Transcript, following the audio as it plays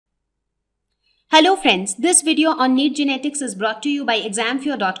Hello friends, this video on Neet genetics is brought to you by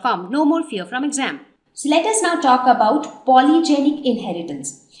examfear.com. No more fear from exam. So let us now talk about polygenic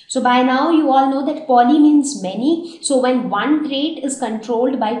inheritance. So by now you all know that poly means many. So when one trait is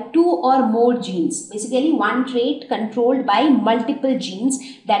controlled by two or more genes, basically one trait controlled by multiple genes,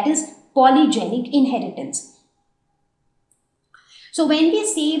 that is polygenic inheritance. So when we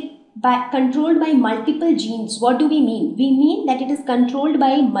say controlled by multiple genes, what do we mean? We mean that it is controlled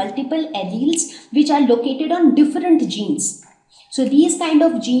by multiple alleles which are located on different genes. So these kind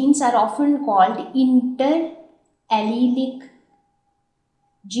of genes are often called interallelic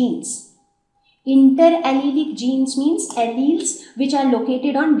genes. Interallelic genes means alleles which are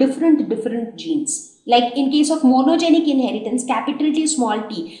located on different genes. Like in case of monogenic inheritance, capital T, small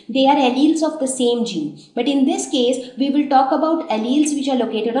t, they are alleles of the same gene. But in this case, we will talk about alleles which are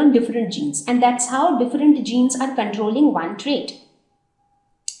located on different genes. And that's how different genes are controlling one trait.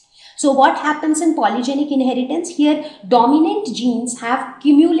 So what happens in polygenic inheritance? Here, dominant genes have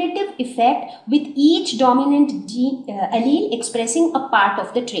cumulative effect with each dominant gene, allele expressing a part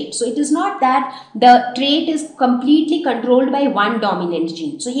of the trait. So it is not that the trait is completely controlled by one dominant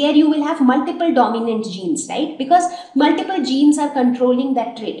gene. So here you will have multiple dominant genes, right? Because multiple genes are controlling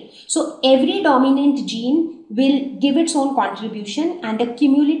that trait. So every dominant gene will give its own contribution, and the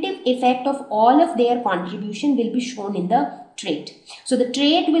cumulative effect of all of their contribution will be shown in the trait. So the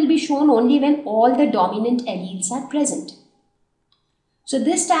trait will be shown only when all the dominant alleles are present. So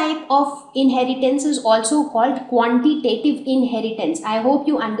this type of inheritance is also called quantitative inheritance. I hope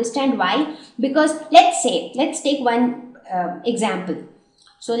you understand why. Because let's take one example.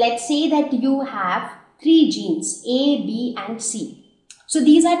 So let's say that you have three genes A, B and C. So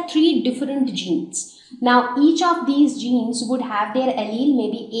these are three different genes. Now each of these genes would have their allele.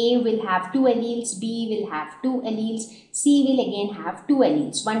 Maybe A will have two alleles, B will have two alleles, C will again have two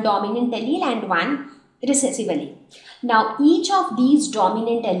alleles, one dominant allele and one recessive allele. Now each of these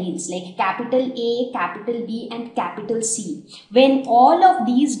dominant alleles like capital A, capital B and capital C, when all of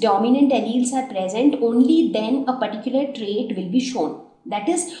these dominant alleles are present, only then a particular trait will be shown. That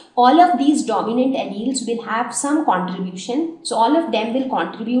is, all of these dominant alleles will have some contribution. So all of them will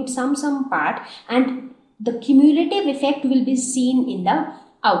contribute some part, and the cumulative effect will be seen in the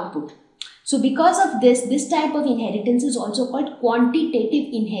output. So because of this type of inheritance is also called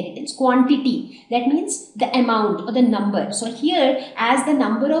quantitative inheritance. Quantity, that means the amount or the number. So here, as the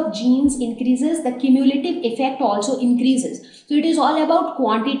number of genes increases, the cumulative effect also increases. So it is all about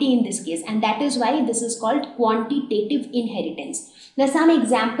quantity in this case, and that is why this is called quantitative inheritance. Now some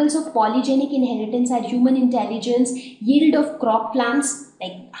examples of polygenic inheritance are human intelligence, yield of crop plants,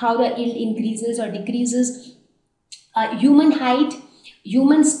 like how the yield increases or decreases, human height,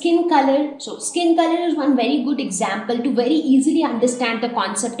 human skin color. So skin color is one very good example to very easily understand the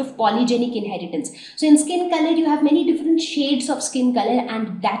concept of polygenic inheritance. So in skin color you have many different shades of skin color,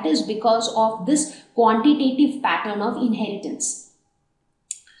 and that is because of this quantitative pattern of inheritance.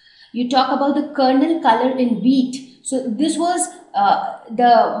 You talk about the kernel color in wheat. So this was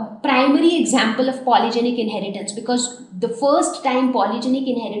the primary example of polygenic inheritance, because the first time polygenic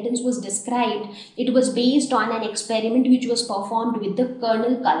inheritance was described, it was based on an experiment which was performed with the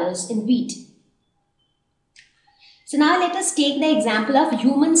kernel colors in wheat. So now let us take the example of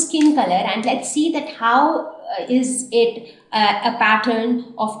human skin color, and let's see that how is it a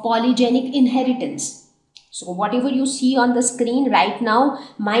pattern of polygenic inheritance. So whatever you see on the screen right now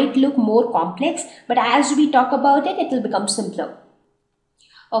might look more complex, but as we talk about it, it will become simpler.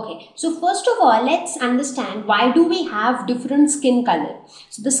 Okay, so first of all, let's understand why do we have different skin color.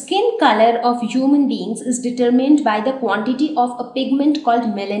 So the skin color of human beings is determined by the quantity of a pigment called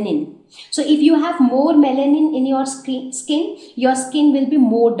melanin. So if you have more melanin in your skin will be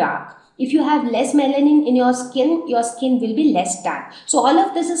more dark. If you have less melanin in your skin will be less dark. So all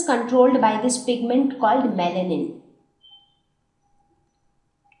of this is controlled by this pigment called melanin.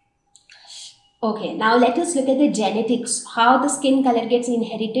 Okay, now let us look at the genetics, how the skin color gets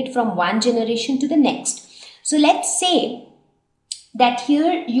inherited from one generation to the next. So let's say that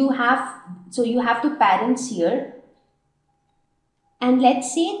here you have two parents here, and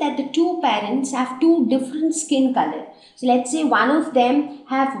let's say that the two parents have two different skin color. So let's say one of them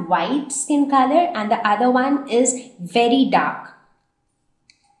have white skin color and the other one is very dark.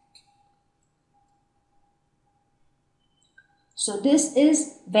 So this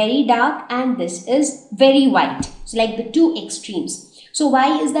is very dark and this is very white. So like the two extremes. So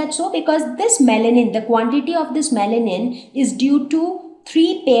why is that so? Because this melanin, the quantity of this melanin is due to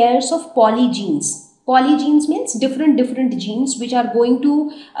three pairs of polygenes. Polygenes means different genes which are going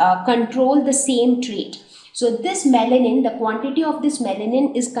to control the same trait. So this melanin, the quantity of this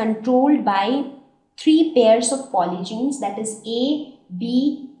melanin is controlled by three pairs of polygenes, that is A,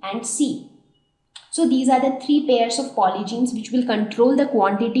 B and C. So these are the three pairs of polygenes which will control the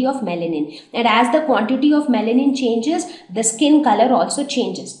quantity of melanin. And as the quantity of melanin changes, the skin color also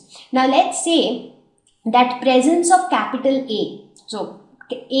changes. Now let's say that presence of capital A. So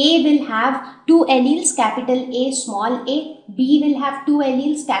A will have two alleles, capital A, small a. B will have two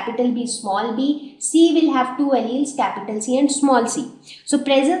alleles, capital B, small b. C will have two alleles, capital C and small c. So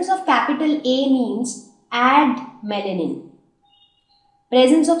presence of capital A means add melanin.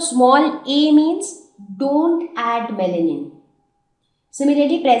 Presence of small a means don't add melanin.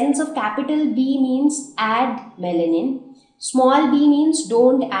 Similarly, presence of capital B means add melanin. Small b means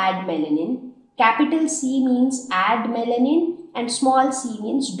don't add melanin. Capital C means add melanin. And small c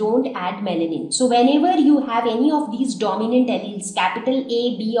means don't add melanin. So whenever you have any of these dominant alleles, capital A,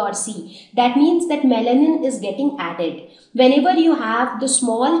 B or C, that means that melanin is getting added. Whenever you have the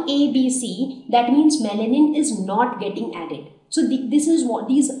small a, b, c, that means melanin is not getting added. So this is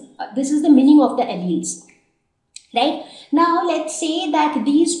the meaning of the alleles. Right? Now let's say that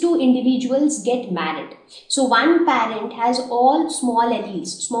these two individuals get married. So one parent has all small alleles,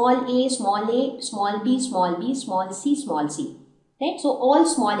 small a, small b, small c, small c. Right? So all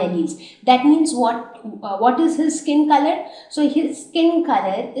small alleles. That means what is his skin color? So his skin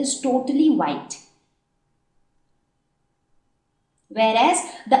color is totally white. Whereas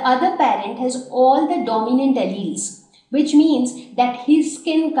the other parent has all the dominant alleles, which means that his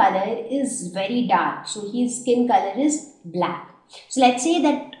skin color is very dark. So his skin color is black. So let's say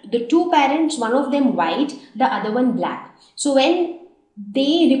that the two parents, one of them white, the other one black. So when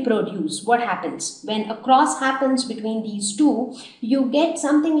they reproduce, what happens? When a cross happens between these two, you get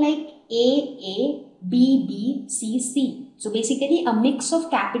something like A, B, B, C, C. So basically a mix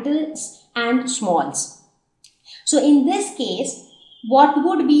of capitals and smalls. So in this case, what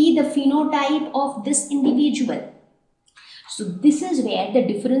would be the phenotype of this individual? So this is where the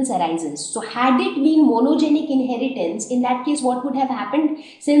difference arises. So had it been monogenic inheritance, in that case what would have happened?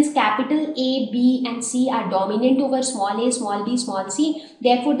 Since capital A, B and C are dominant over small a, small b, small c,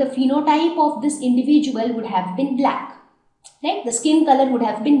 therefore the phenotype of this individual would have been black. Right? The skin color would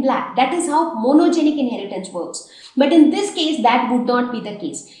have been black. That is how monogenic inheritance works. But in this case, that would not be the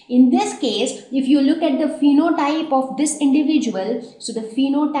case. In this case, if you look at the phenotype of this individual, so the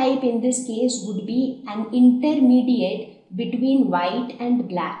phenotype in this case would be an intermediate between white and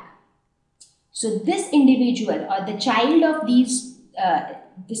black. So this individual or the child of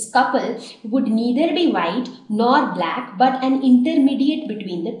this couple would neither be white nor black, but an intermediate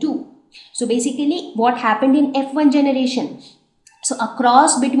between the two. So basically what happened in F1 generation? So a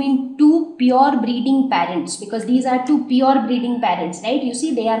cross between two pure breeding parents, because these are two pure breeding parents, right? You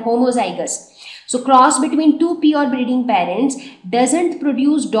see, they are homozygous. So cross between two pure breeding parents doesn't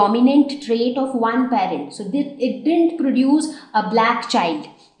produce dominant trait of one parent. So it didn't produce a black child.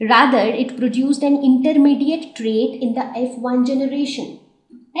 Rather, it produced an intermediate trait in the F1 generation.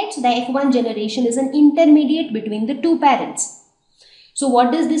 Right? So the F1 generation is an intermediate between the two parents. So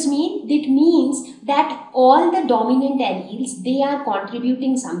what does this mean? It means that all the dominant alleles, they are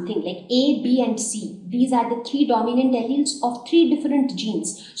contributing something like A, B and C. These are the three dominant alleles of three different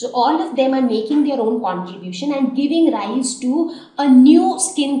genes. So all of them are making their own contribution and giving rise to a new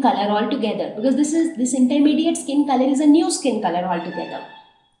skin color altogether. Because this intermediate skin color is a new skin color altogether.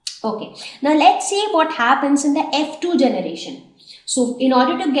 Okay. Now let's see what happens in the F2 generation. So in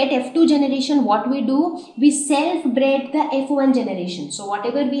order to get F2 generation, what we do? We self-bred the F1 generation. So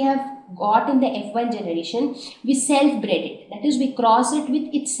whatever we have got in the F1 generation, we self-bred it. That is, we cross it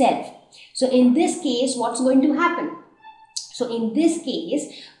with itself. So in this case, what's going to happen? So in this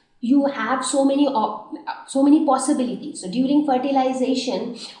case, you have so many possibilities. So during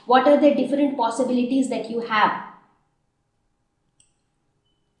fertilization, what are the different possibilities that you have?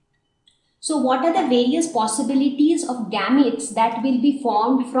 So what are the various possibilities of gametes that will be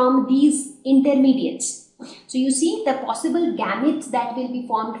formed from these intermediates? So you see, the possible gametes that will be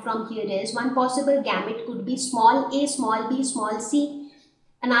formed from here is, one possible gamete could be small a, small b, small c.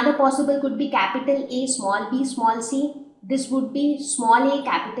 Another possible could be capital A, small b, small c. This would be small a,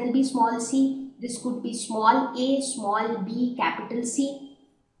 capital B, small c. This could be small a, small b, capital C.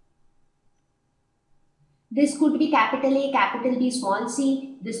 This could be capital A, capital B, small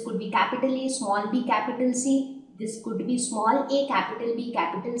c. This could be capital A, small b, capital C. This could be small a, capital B,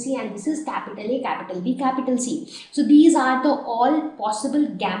 capital C. And this is capital A, capital B, capital C. So these are the all possible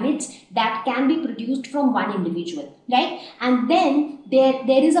gametes that can be produced from one individual, right? And then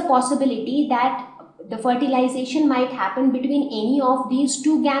there is a possibility that the fertilization might happen between any of these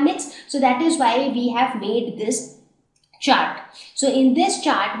two gametes. So that is why we have made this chart. So in this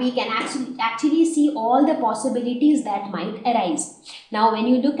chart, we can actually see all the possibilities that might arise. Now, when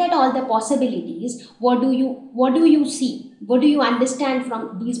you look at all the possibilities, what do you see? What do you understand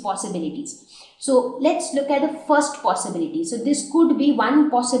from these possibilities? So let's look at the first possibility. So this could be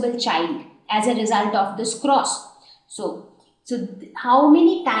one possible child as a result of this cross. So how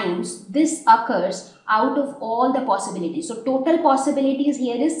many times this occurs out of all the possibilities? So total possibilities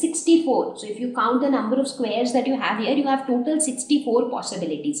here is 64. So if you count the number of squares that you have here, you have total 64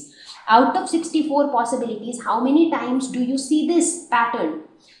 possibilities. Out of 64 possibilities, how many times do you see this pattern?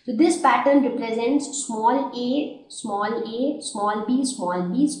 So this pattern represents small a, small b, small b,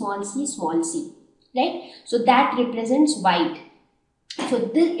 small c, small c, right? So that represents white.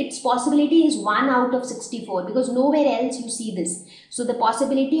 So its possibility is 1 out of 64 because nowhere else you see this. So the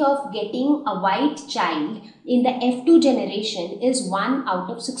possibility of getting a white child in the F2 generation is 1 out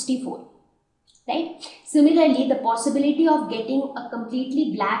of 64. Right? Similarly, the possibility of getting a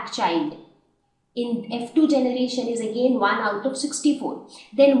completely black child in F2 generation is again 1 out of 64.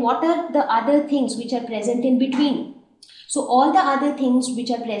 Then what are the other things which are present in between? So all the other things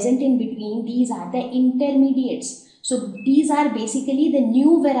which are present in between, these are the intermediates. So these are basically the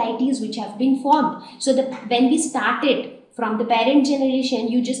new varieties which have been formed. So when we started from the parent generation,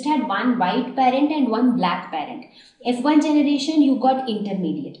 you just had one white parent and one black parent. F1 generation, you got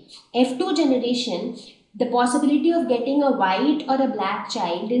intermediate. F2 generation, the possibility of getting a white or a black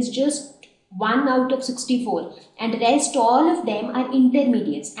child is just 1 out of 64, and rest all of them are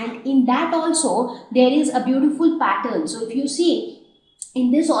intermediates. And in that also, there is a beautiful pattern. So if you see,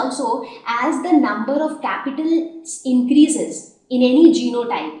 in this also, as the number of capitals increases in any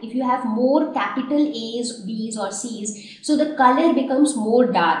genotype, if you have more capital A's, B's or C's, so the color becomes more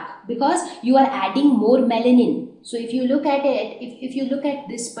dark because you are adding more melanin. So if you look at it, if you look at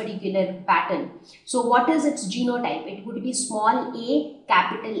this particular pattern, so what is its genotype? It would be small a,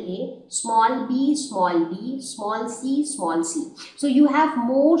 capital A, small b, small c, small c. So you have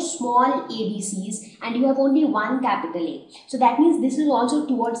more small ABCs and you have only one capital A. So that means this is also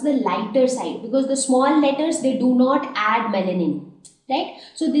towards the lighter side because the small letters, they do not add melanin. Right?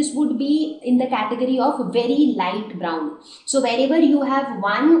 So this would be in the category of very light brown. So wherever you have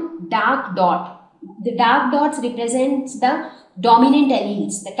one dark dot, the dark dots represents the dominant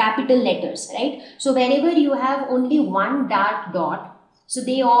alleles, the capital letters, right? So wherever you have only one dark dot, so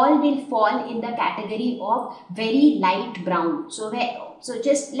they all will fall in the category of very light brown. So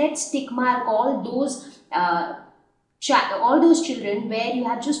just let's tick mark all those children where you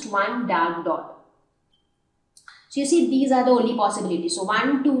have just one dark dot. So you see, these are the only possibilities. So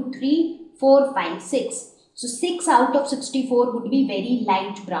 1, 2, 3, 4, 5, 6. So 6 out of 64 would be very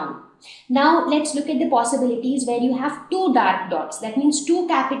light brown. Now let's look at the possibilities where you have two dark dots. That means two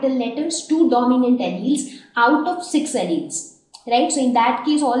capital letters, two dominant alleles out of 6 alleles. Right? So in that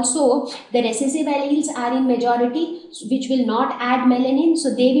case also, the recessive alleles are in majority, which will not add melanin.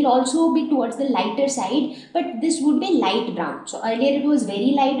 So they will also be towards the lighter side, but this would be light brown. So earlier it was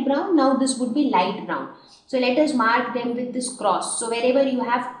very light brown, now this would be light brown. So let us mark them with this cross. So wherever you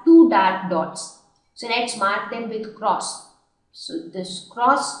have two dark dots, so let's mark them with cross. So this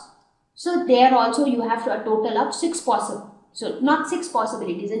cross, so there also you have a total of 6 possible. So not 6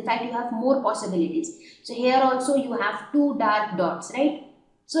 possibilities, in fact you have more possibilities. So here also you have 2 dark dots, right?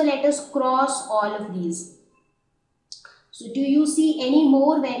 So let us cross all of these. So do you see any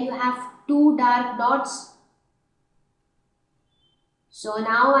more where you have 2 dark dots? So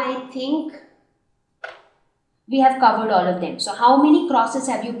now I think we have covered all of them. So how many crosses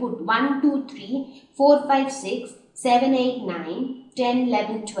have you put? 1, 2, 3, 4, 5, 6, 7, 8, 9, 10,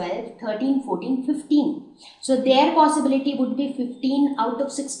 11, 12, 13, 14, 15. So their possibility would be 15 out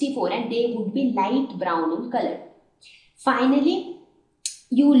of 64 and they would be light brown in color. Finally,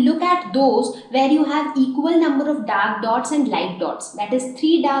 you look at those where you have equal number of dark dots and light dots. That is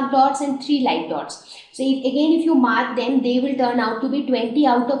 3 dark dots and 3 light dots. So if you mark them, they will turn out to be 20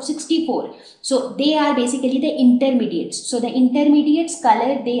 out of 64. So they are basically the intermediates. So the intermediates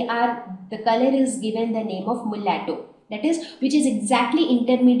color, the color is given the name of mulatto. That is, which is exactly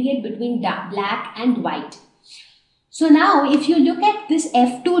intermediate between black and white. So now if you look at this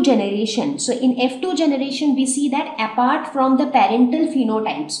F2 generation, so in F2 generation we see that apart from the parental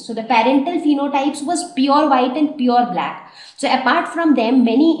phenotypes, so the parental phenotypes was pure white and pure black. So apart from them,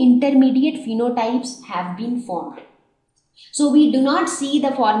 many intermediate phenotypes have been formed. So we do not see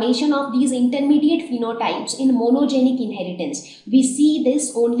the formation of these intermediate phenotypes in monogenic inheritance. We see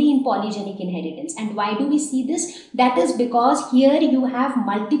this only in polygenic inheritance. And why do we see this? That is because here you have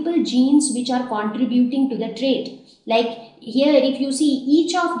multiple genes which are contributing to the trait. Like here, if you see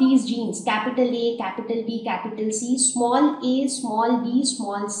each of these genes, capital A, capital B, capital C, small a, small b,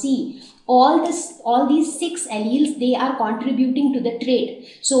 small c, all these 6 alleles, they are contributing to the trait.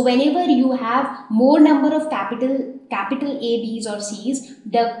 So whenever you have more number of capital A, B's or C's,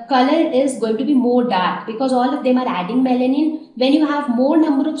 the color is going to be more dark because all of them are adding melanin. When you have more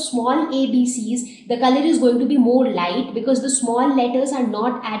number of small A, B, C's, the color is going to be more light because the small letters are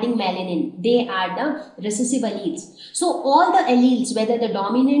not adding melanin. They are the recessive alleles. So all the alleles, whether the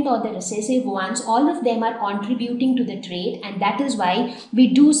dominant or the recessive ones, all of them are contributing to the trait, and that is why we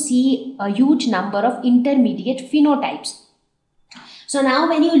do see a huge number of intermediate phenotypes. So now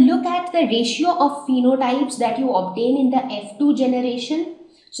when you look at the ratio of phenotypes that you obtain in the F2 generation,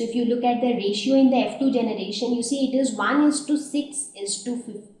 so if you look at the ratio in the F2 generation, you see it is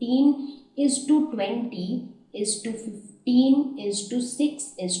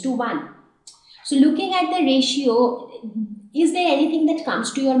 1:6:15:20:15:6:1. So looking at the ratio, is there anything that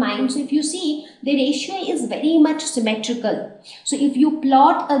comes to your mind? So if you see, the ratio is very much symmetrical. So if you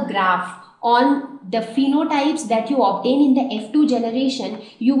plot a graph on the phenotypes that you obtain in the F2 generation,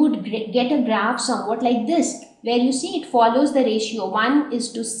 you would get a graph somewhat like this, where you see it follows the ratio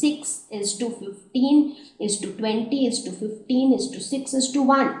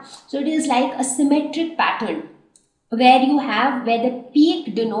 1:6:15:20:15:6:1. So it is like a symmetric pattern where you have, where the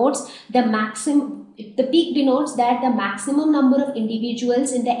peak denotes the maximum. The peak denotes that the maximum number of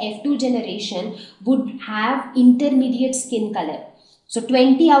individuals in the F2 generation would have intermediate skin color. So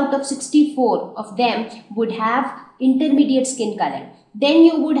 20 out of 64 of them would have intermediate skin color. Then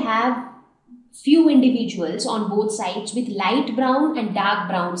you would have few individuals on both sides with light brown and dark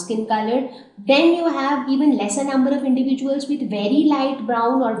brown skin color. Then you have even lesser number of individuals with very light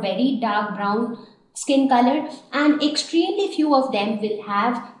brown or very dark brown skin color, and extremely few of them will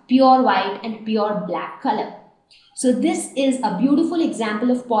have pure white and pure black color. So this is a beautiful example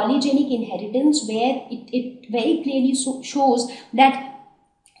of polygenic inheritance, where it very clearly shows that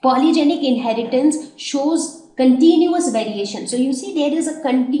polygenic inheritance shows continuous variation. So you see there is a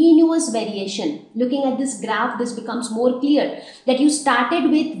continuous variation. Looking at this graph, this becomes more clear that you started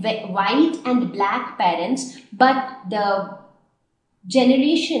with white and black parents, but the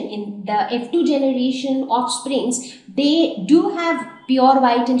generation in the F2 generation offsprings, they do have pure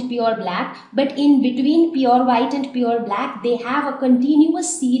white and pure black, but in between pure white and pure black, they have a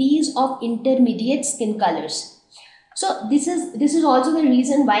continuous series of intermediate skin colors. So this is also the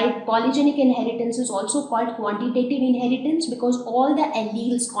reason why polygenic inheritance is also called quantitative inheritance, because all the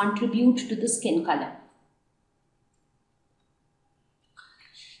alleles contribute to the skin color.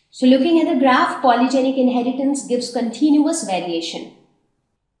 So looking at the graph, polygenic inheritance gives continuous variation.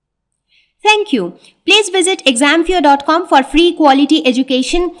 Thank you. Please visit examfear.com for free quality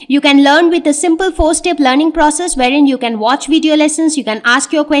education. You can learn with a simple 4-step learning process wherein you can watch video lessons, you can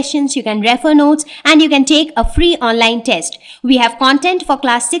ask your questions, you can refer notes, and you can take a free online test. We have content for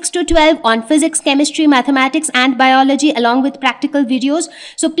class 6 to 12 on physics, chemistry, mathematics, and biology along with practical videos.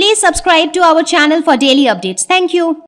 So please subscribe to our channel for daily updates. Thank you.